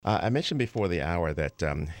I mentioned before the hour that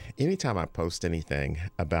anytime I post anything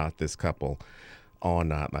about this couple on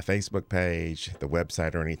my Facebook page, the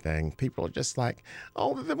website, or anything, people are just like,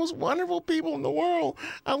 "Oh, they're the most wonderful people in the world.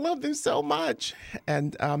 I love them so much."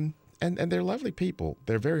 And they're lovely people.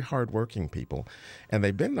 They're very hardworking people, and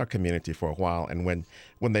they've been in our community for a while. And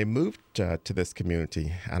when they moved to this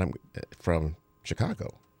community, from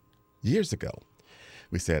Chicago years ago,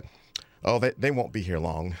 we said, "Oh, they won't be here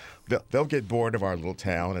long. They'll get bored of our little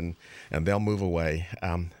town and they'll move away."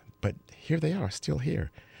 But here they are, still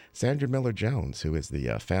here. Sandra Miller Jones, who is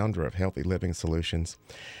the founder of Healthy Living Solutions,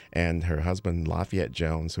 and her husband, Lafayette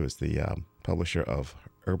Jones, who is the publisher of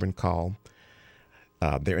Urban Call.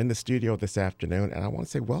 They're in the studio this afternoon, and I want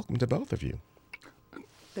to say welcome to both of you.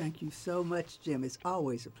 Thank you so much, Jim. It's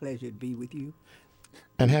always a pleasure to be with you.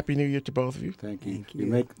 And Happy New Year to both of you. Thank you. Thank you.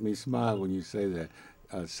 You make me smile when you say that.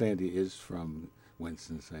 Sandy is from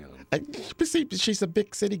Winston-Salem. But see, she's a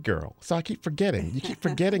big city girl, so I keep forgetting. You keep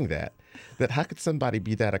forgetting that how could somebody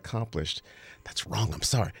be that accomplished? That's wrong. I'm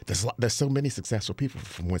sorry. There's so many successful people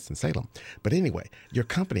from Winston-Salem. But anyway, your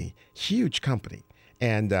company, huge company,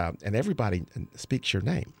 and everybody speaks your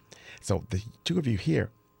name. So the two of you here,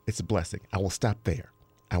 it's a blessing. I will stop there.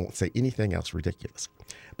 I won't say anything else ridiculous.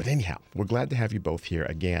 But anyhow, we're glad to have you both here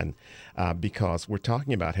again because we're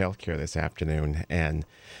talking about healthcare this afternoon, and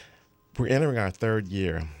we're entering our third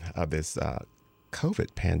year of this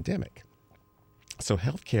COVID pandemic. So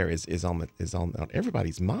healthcare is on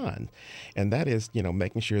everybody's mind, and that is,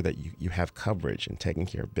 making sure that you have coverage and taking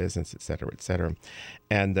care of business, et cetera, et cetera.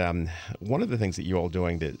 And one of the things that you're all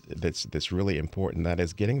doing that's really important, that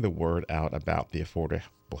is getting the word out about the Affordable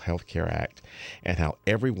Health Care Act and how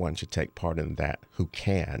everyone should take part in that who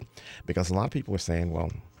can, because a lot of people are saying,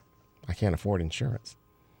 well, I can't afford insurance.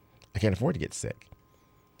 I can't afford to get sick.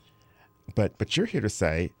 But you're here to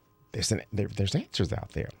say there's answers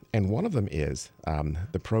out there. And one of them is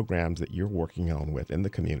the programs that you're working on in the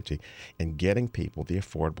community and getting people the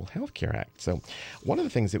Affordable Health Care Act. So one of the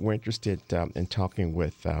things that we're interested in talking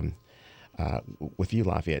with you,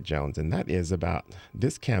 Lafayette Jones, and that is about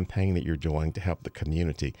this campaign that you're doing to help the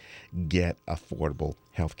community get affordable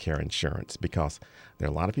health care insurance, because there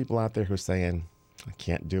are a lot of people out there who are saying, I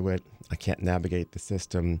can't do it. I can't navigate the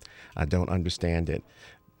system. I don't understand it.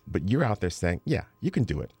 But you're out there saying, yeah, you can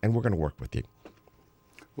do it, and we're going to work with you.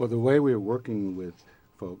 Well, the way we're working with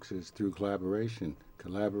folks is through collaboration.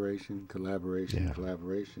 Collaboration.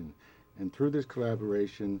 And through this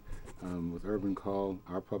collaboration with Urban Call,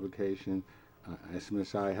 our publication,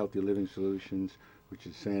 SMSi Healthy Living Solutions, which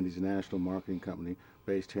is Sandy's national marketing company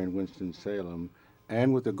based here in Winston-Salem,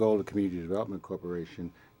 and with the Goal of Community Development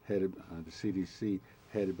Corporation, headed the CDC,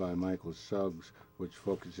 headed by Michael Suggs, which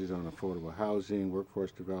focuses on affordable housing,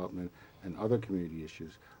 workforce development, and other community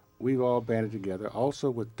issues. We've all banded together,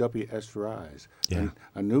 also with WS Rise,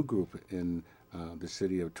 a new group in the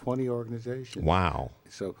city of 20 organizations. Wow.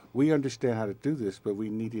 So we understand how to do this, but we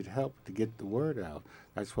needed help to get the word out.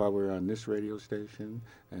 That's why we're on this radio station,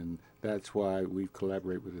 and that's why we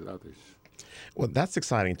collaborate with others. Well, that's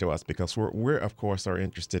exciting to us because we're of course are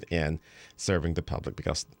interested in serving the public,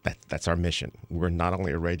 because that's our mission. We're not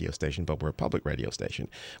only a radio station, but we're a public radio station,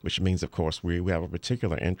 which means, of course, we have a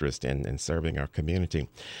particular interest in serving our community.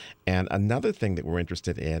 And another thing that we're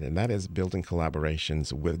interested in, and that is building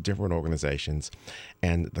collaborations with different organizations.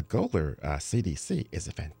 And the Goaler CDC is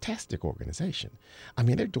a fantastic organization. I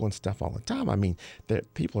mean, they're doing stuff all the time. I mean,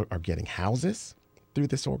 people are getting houses through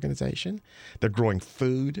this organization. They're growing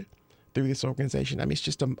food through this organization. I mean, it's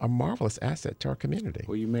just a marvelous asset to our community.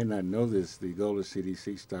 Well, you may not know this. The Goaler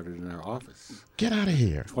CDC started in our office. Get out of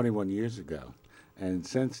here. 21 years ago. And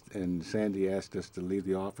Sandy asked us to leave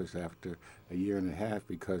the office after a year and a half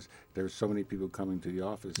because there were so many people coming to the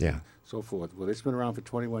office and so forth. Well, it's been around for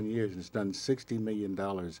 21 years, and it's done $60 million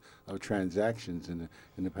of transactions in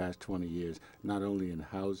the past 20 years, not only in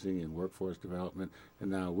housing and workforce development.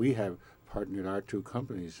 And now we have partnered our two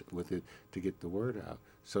companies with it to get the word out.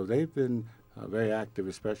 So they've been very active,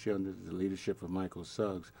 especially under the leadership of Michael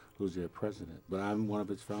Suggs, who's their president. But I'm one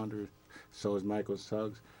of its founders. So is Michael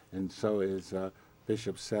Suggs, and so is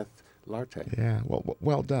Bishop Seth Larte. Yeah,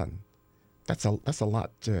 well done. That's a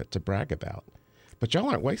lot to brag about. But y'all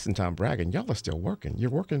aren't wasting time bragging. Y'all are still working.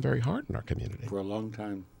 You're working very hard in our community. For a long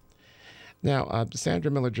time. Now,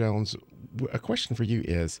 Sandra Miller Jones, a question for you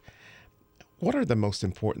is, what are the most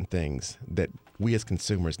important things that we as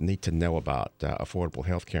consumers need to know about affordable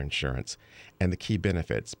health care insurance and the key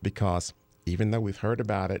benefits? Because even though we've heard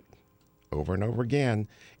about it over and over again,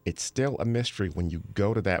 it's still a mystery when you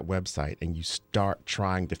go to that website and you start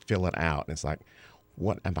trying to fill it out. And it's like,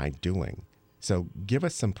 what am I doing? So give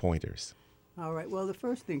us some pointers. All right. Well, the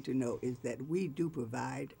first thing to know is that we do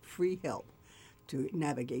provide free help to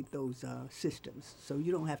navigate those systems, so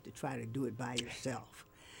you don't have to try to do it by yourself.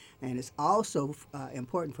 And it's also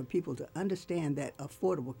important for people to understand that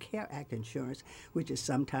Affordable Care Act insurance, which is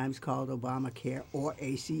sometimes called Obamacare or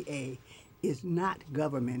ACA, is not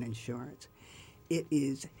government insurance. It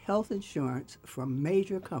is health insurance from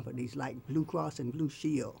major companies like Blue Cross and Blue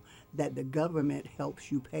Shield that the government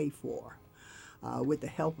helps you pay for. With the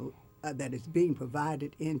help that is being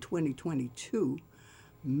provided in 2022,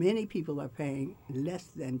 many people are paying less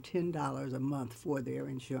than $10 a month for their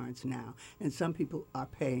insurance now, and some people are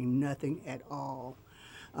paying nothing at all.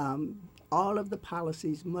 All of the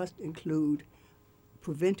policies must include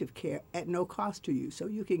preventive care at no cost to you, so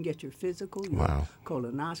you can get your physical, your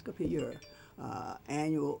colonoscopy, your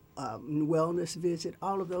annual wellness visit,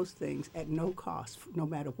 all of those things at no cost, no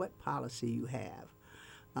matter what policy you have.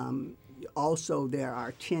 Also, there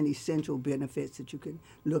are 10 essential benefits that you can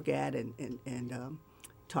look at and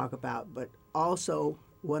talk about, but also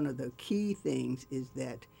one of the key things is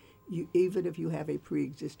that even if you have a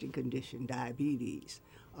pre-existing condition, diabetes,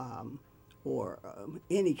 or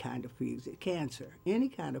any kind of cancer, any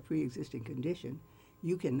kind of pre-existing condition,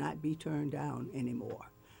 you cannot be turned down anymore.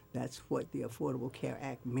 That's what the Affordable Care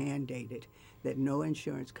Act mandated, that no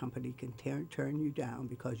insurance company can turn you down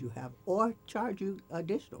because you have, or charge you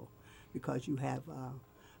additional because you have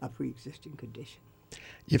a pre-existing condition.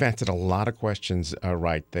 You've answered a lot of questions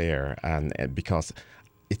right there, and because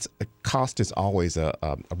cost is always a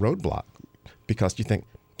roadblock, because you think,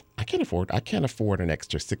 I can't afford an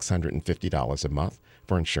extra $650 a month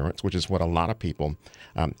for insurance, which is what a lot of people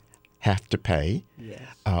have to pay, yes.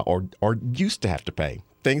 or used to have to pay.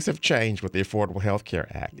 Things have changed with the Affordable Health Care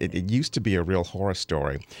Act. It used to be a real horror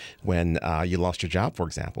story when you lost your job, for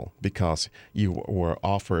example, because you were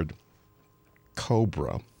offered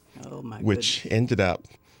COBRA, which ended up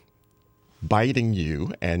biting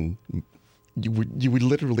you, and you would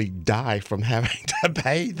literally die from having to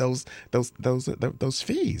pay those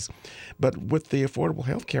fees. But with the Affordable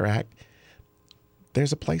Health Care Act,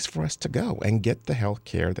 there's a place for us to go and get the health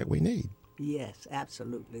care that we need. Yes,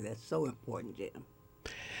 absolutely. That's so important, Jim.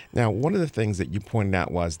 Now, one of the things that you pointed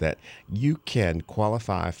out was that you can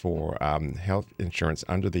qualify for health insurance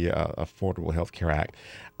under the Affordable Health Care Act,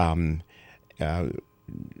 and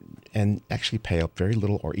actually pay up very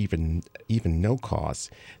little or even no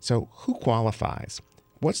cost. So, who qualifies?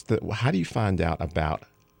 How do you find out about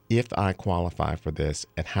if I qualify for this,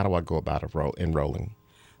 and how do I go about enrolling?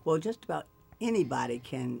 Well, just about anybody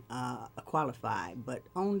can qualify, but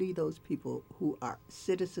only those people who are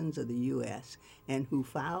citizens of the U.S. and who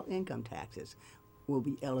file income taxes will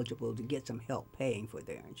be eligible to get some help paying for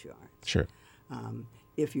their insurance. Sure.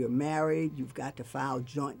 If you're married, you've got to file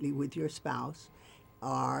jointly with your spouse,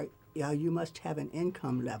 or you must have an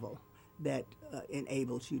income level that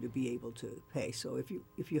enables you to be able to pay. So if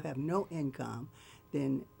you have no income,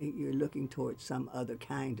 then you're looking towards some other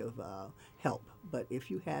kind of help. But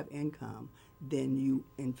if you have income, then you,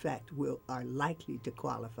 in fact, are likely to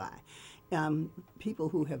qualify. People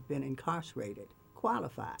who have been incarcerated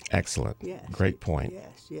qualify. Excellent. Yes. Great point.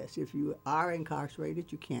 Yes. If you are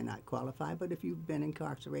incarcerated, you cannot qualify. But if you've been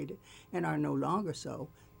incarcerated and are no longer so,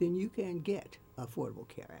 then you can get Affordable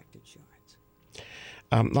Care Act insurance.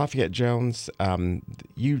 Lafayette Jones,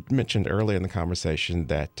 you mentioned earlier in the conversation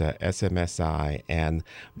that SMSi and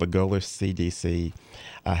Bagola CDC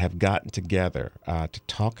have gotten together to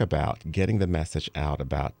talk about getting the message out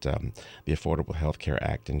about the Affordable Health Care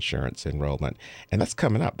Act insurance enrollment. And that's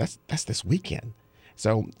coming up. That's this weekend.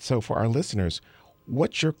 So for our listeners,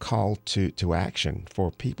 what's your call to action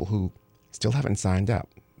for people who still haven't signed up?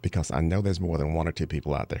 Because I know there's more than one or two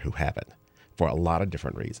people out there who haven't, for a lot of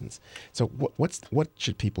different reasons. So what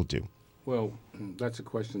should people do? Well, that's a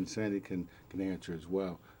question Sandy can answer as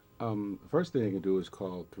well. The first thing they can do is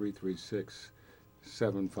call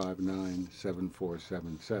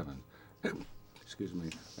 336-759-7477. Excuse me,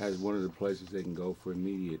 as one of the places they can go for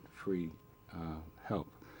immediate free help.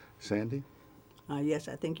 Sandy? Yes,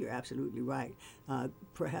 I think you're absolutely right.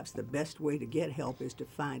 Perhaps the best way to get help is to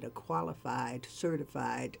find a qualified,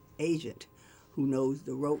 certified agent who knows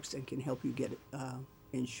the ropes and can help you get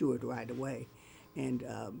insured right away. And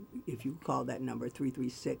if you call that number,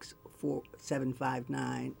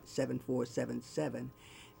 336-759-7477,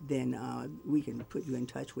 then we can put you in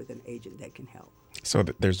touch with an agent that can help. So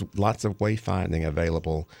there's lots of wayfinding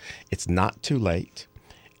available. It's not too late.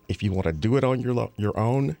 If you want to do it on your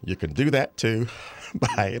own, you can do that too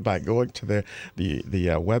by going to the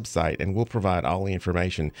website, and we'll provide all the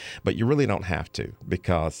information. But you really don't have to,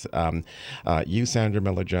 because you, Sandra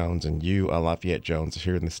Miller Jones, and you, Lafayette Jones, are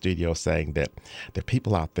here in the studio saying that there are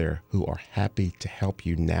people out there who are happy to help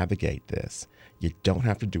you navigate this. You don't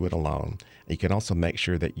have to do it alone. You can also make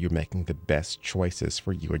sure that you're making the best choices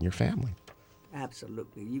for you and your family.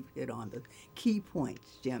 Absolutely. You've hit on the key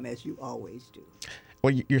points, Jim, as you always do.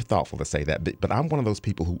 Well, you're thoughtful to say that, but I'm one of those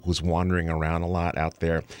people who's wandering around a lot out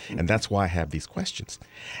there, and that's why I have these questions.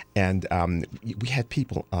 And we had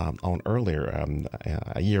people on earlier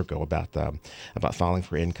a year ago about filing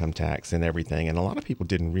for income tax and everything, and a lot of people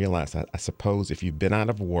didn't realize that. I suppose if you've been out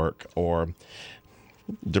of work or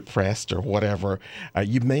depressed or whatever,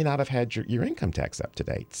 you may not have had your income tax up to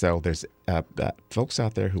date. So there's folks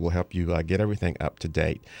out there who will help you get everything up to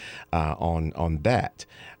date on that.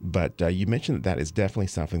 But you mentioned that is definitely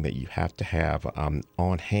something that you have to have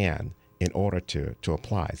on hand in order to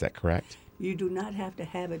apply. Is that correct? You do not have to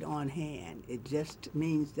have it on hand. It just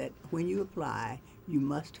means that when you apply, you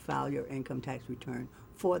must file your income tax return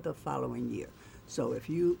for the following year. So if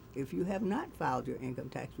you have not filed your income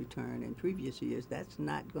tax return in previous years, that's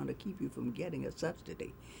not going to keep you from getting a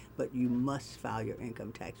subsidy. But you must file your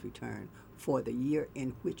income tax return for the year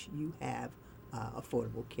in which you have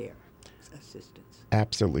affordable care assistance.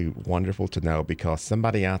 Absolutely wonderful to know, because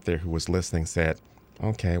somebody out there who was listening said,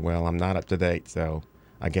 okay, well, I'm not up to date, so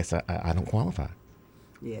I guess I don't qualify.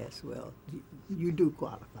 Yes, well, you do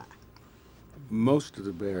qualify. Most of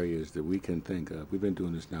the barriers that we can think of, we've been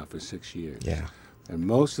doing this now for 6 years. Yeah. And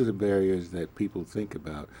most of the barriers that people think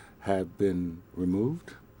about have been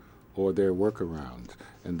removed, or they're workarounds.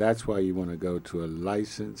 And that's why you want to go to a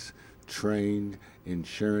licensed, trained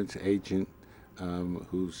insurance agent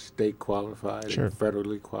who's state qualified Sure. and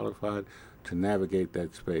federally qualified to navigate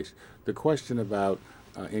that space. The question about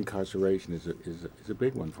incarceration is a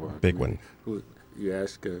big one for us. Big one. You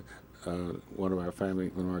ask one of our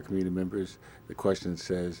community members, the question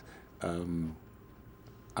says,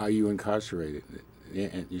 are you incarcerated?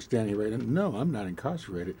 And you stand here right now, no, I'm not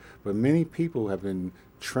incarcerated. But many people have been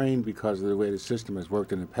trained because of the way the system has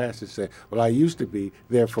worked in the past to say, well, I used to be,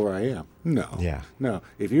 therefore I am. No. Yeah. No.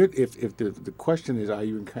 If the question is, are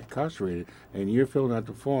you incarcerated, and you're filling out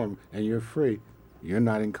the form and you're free, you're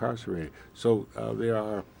not incarcerated. So there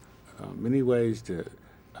are many ways to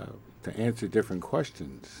answer different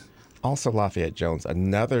questions. Also, Lafayette Jones,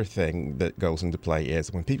 another thing that goes into play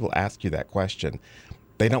is when people ask you that question,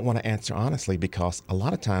 they don't want to answer honestly, because a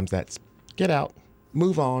lot of times that's get out,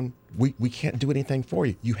 move on. We can't do anything for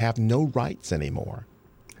you. You have no rights anymore.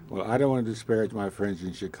 Well, I don't want to disparage my friends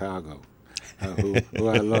in Chicago, who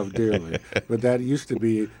I love dearly, but that used to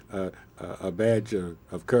be a badge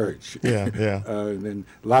of courage. Yeah, yeah. And then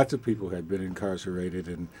lots of people had been incarcerated,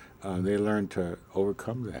 and they learned to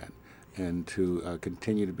overcome that and to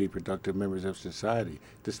continue to be productive members of society,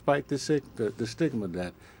 despite the stigma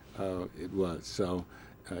that it was. So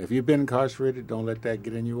if you've been incarcerated, don't let that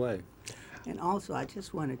get in your way. And also, I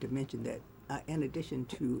just wanted to mention that in addition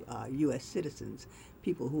to U.S. citizens,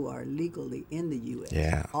 people who are legally in the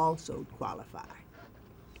U.S. also qualify.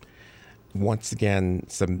 Once again,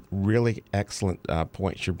 some really excellent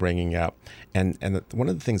points you're bringing up. And one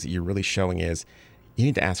of the things that you're really showing is you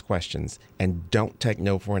need to ask questions, and don't take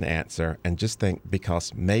no for an answer, and just think,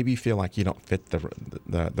 because maybe you feel like you don't fit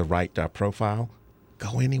the right profile,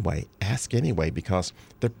 go anyway, ask anyway, because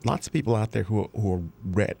there are lots of people out there who are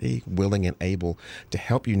ready, willing, and able to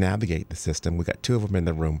help you navigate the system. We've got two of them in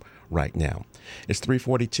the room right now. It's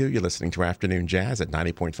 3:42. You're listening to Afternoon Jazz at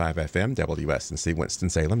 90.5 FM, WSNC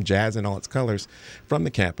Winston-Salem. Jazz in all its colors from the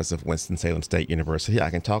campus of Winston-Salem State University. I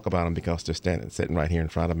can talk about them because they're sitting right here in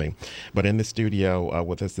front of me. But in the studio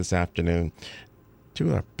with us this afternoon, two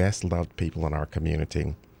of our best loved people in our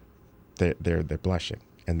community. They're blushing.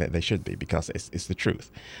 And they should be, because it's the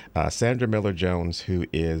truth. Sandra Miller Jones, who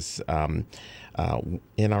is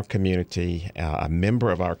in our community, a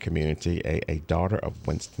member of our community, a daughter of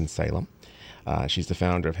Winston-Salem. She's the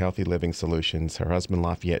founder of Healthy Living Solutions. Her husband,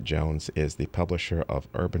 Lafayette Jones, is the publisher of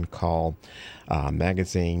Urban Call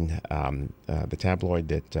magazine, the tabloid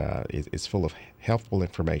that is full of helpful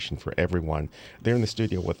information for everyone. They're in the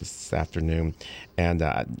studio with us this afternoon, and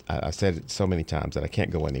I've said it so many times that I can't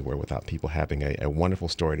go anywhere without people having a wonderful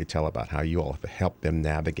story to tell about how you all have helped them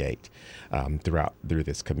navigate through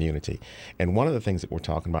this community. And one of the things that we're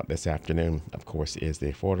talking about this afternoon, of course, is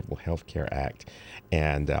the Affordable Health Care Act,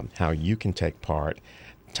 and how you can take part.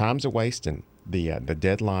 Time's a wasting. The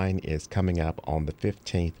deadline is coming up on the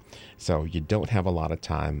 15th, so you don't have a lot of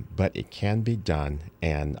time, but it can be done,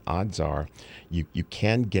 and odds are you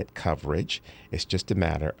can get coverage. It's just a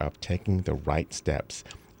matter of taking the right steps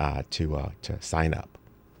to sign up,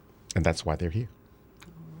 and that's why they're here.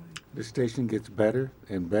 The station gets better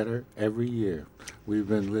and better every year. We've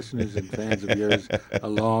been listeners and fans of yours a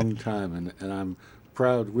long time, and I'm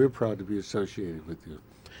proud. We're proud to be associated with you.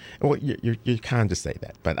 Well, you're kind to say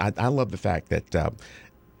that, but I love the fact that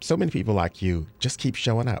so many people like you just keep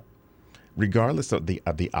showing up, regardless of the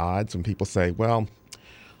odds. When people say, "Well,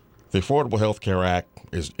 the Affordable Health Care Act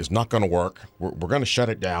is not going to work. We're going to shut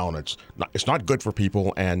it down. It's not good for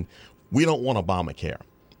people, and we don't want Obamacare."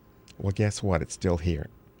 Well, guess what? It's still here,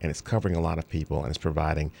 and it's covering a lot of people, and it's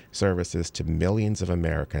providing services to millions of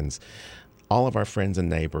Americans. All of our friends and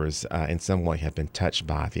neighbors in some way have been touched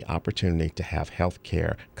by the opportunity to have health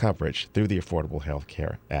care coverage through the Affordable Health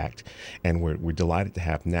Care Act. And we're delighted to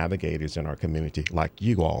have navigators in our community like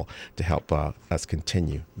you all to help us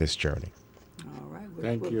continue this journey. All right.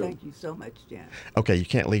 Thank you. Thank you so much, Jan. Okay, you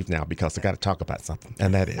can't leave now because I got to talk about something.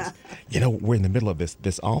 And that is, we're in the middle of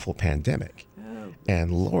this awful pandemic. Oh.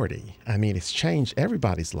 And Lordy, I mean, it's changed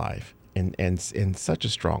everybody's life in such a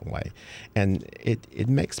strong way. And it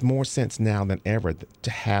makes more sense now than ever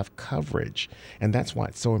to have coverage. And that's why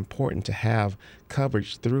it's so important to have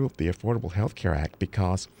coverage through the Affordable Health Care Act,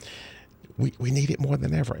 because we need it more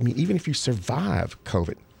than ever. I mean, even if you survive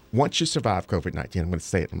COVID, once you survive COVID-19, I'm going to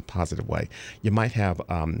say it in a positive way, you might have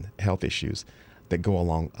health issues that go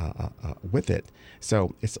along with it.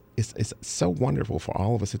 So it's so wonderful for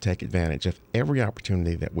all of us to take advantage of every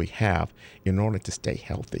opportunity that we have in order to stay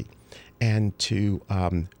healthy and to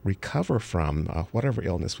recover from whatever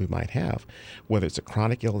illness we might have, whether it's a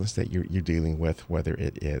chronic illness that you're dealing with, whether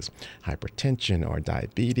it is hypertension or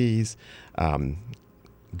diabetes,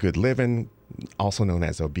 good living, also known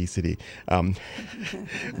as obesity.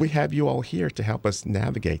 We have you all here to help us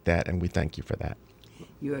navigate that, and we thank you for that.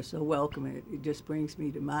 You are so welcome. It just brings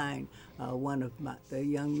me to mind one of the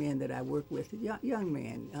young men that I work with, a young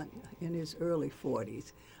man in his early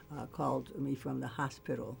 40s, called me from the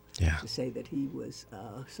hospital to say that he was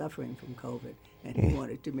suffering from COVID, and he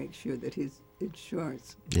wanted to make sure that his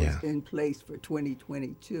insurance was in place for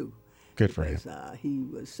 2022. Good for him. Because he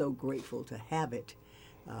was so grateful to have it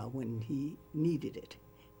when he needed it.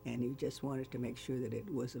 And he just wanted to make sure that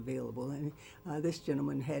it was available. And this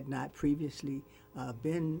gentleman had not previously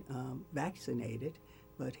been vaccinated,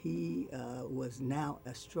 but he was now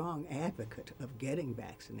a strong advocate of getting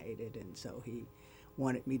vaccinated, and so he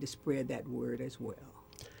wanted me to spread that word as well.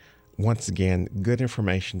 Once again, good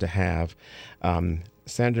information to have.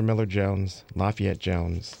 Sandra Miller Jones, Lafayette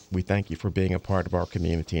Jones, we thank you for being a part of our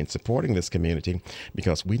community and supporting this community,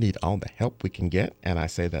 because we need all the help we can get. And I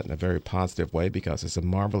say that in a very positive way because it's a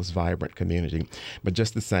marvelous, vibrant community. But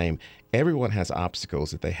just the same, everyone has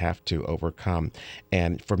obstacles that they have to overcome.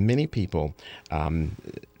 And for many people,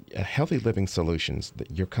 Healthy Living Solutions,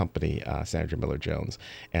 your company, Sandra Miller Jones,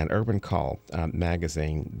 and Urban Call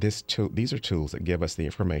magazine, these are tools that give us the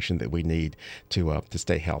information that we need to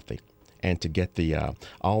stay healthy and to get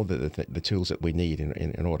all the tools that we need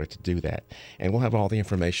in order to do that. And we'll have all the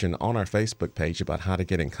information on our Facebook page about how to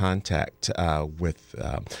get in contact with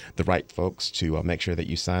the right folks to make sure that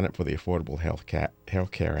you sign up for the Affordable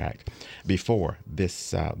Health Care Act before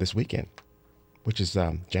this weekend, which is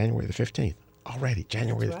January the 15th. Already,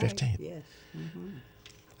 January the 15th. Yes. Mm-hmm.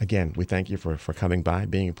 Again, we thank you for coming by,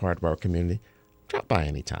 being a part of our community. Drop by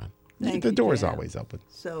anytime. The door is always open.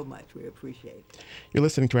 So much. We appreciate it. You're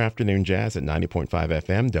listening to Afternoon Jazz at 90.5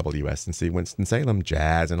 FM, WSNC Winston-Salem,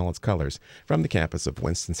 jazz in all its colors, from the campus of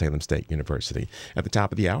Winston-Salem State University. At the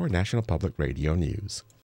top of the hour, National Public Radio News.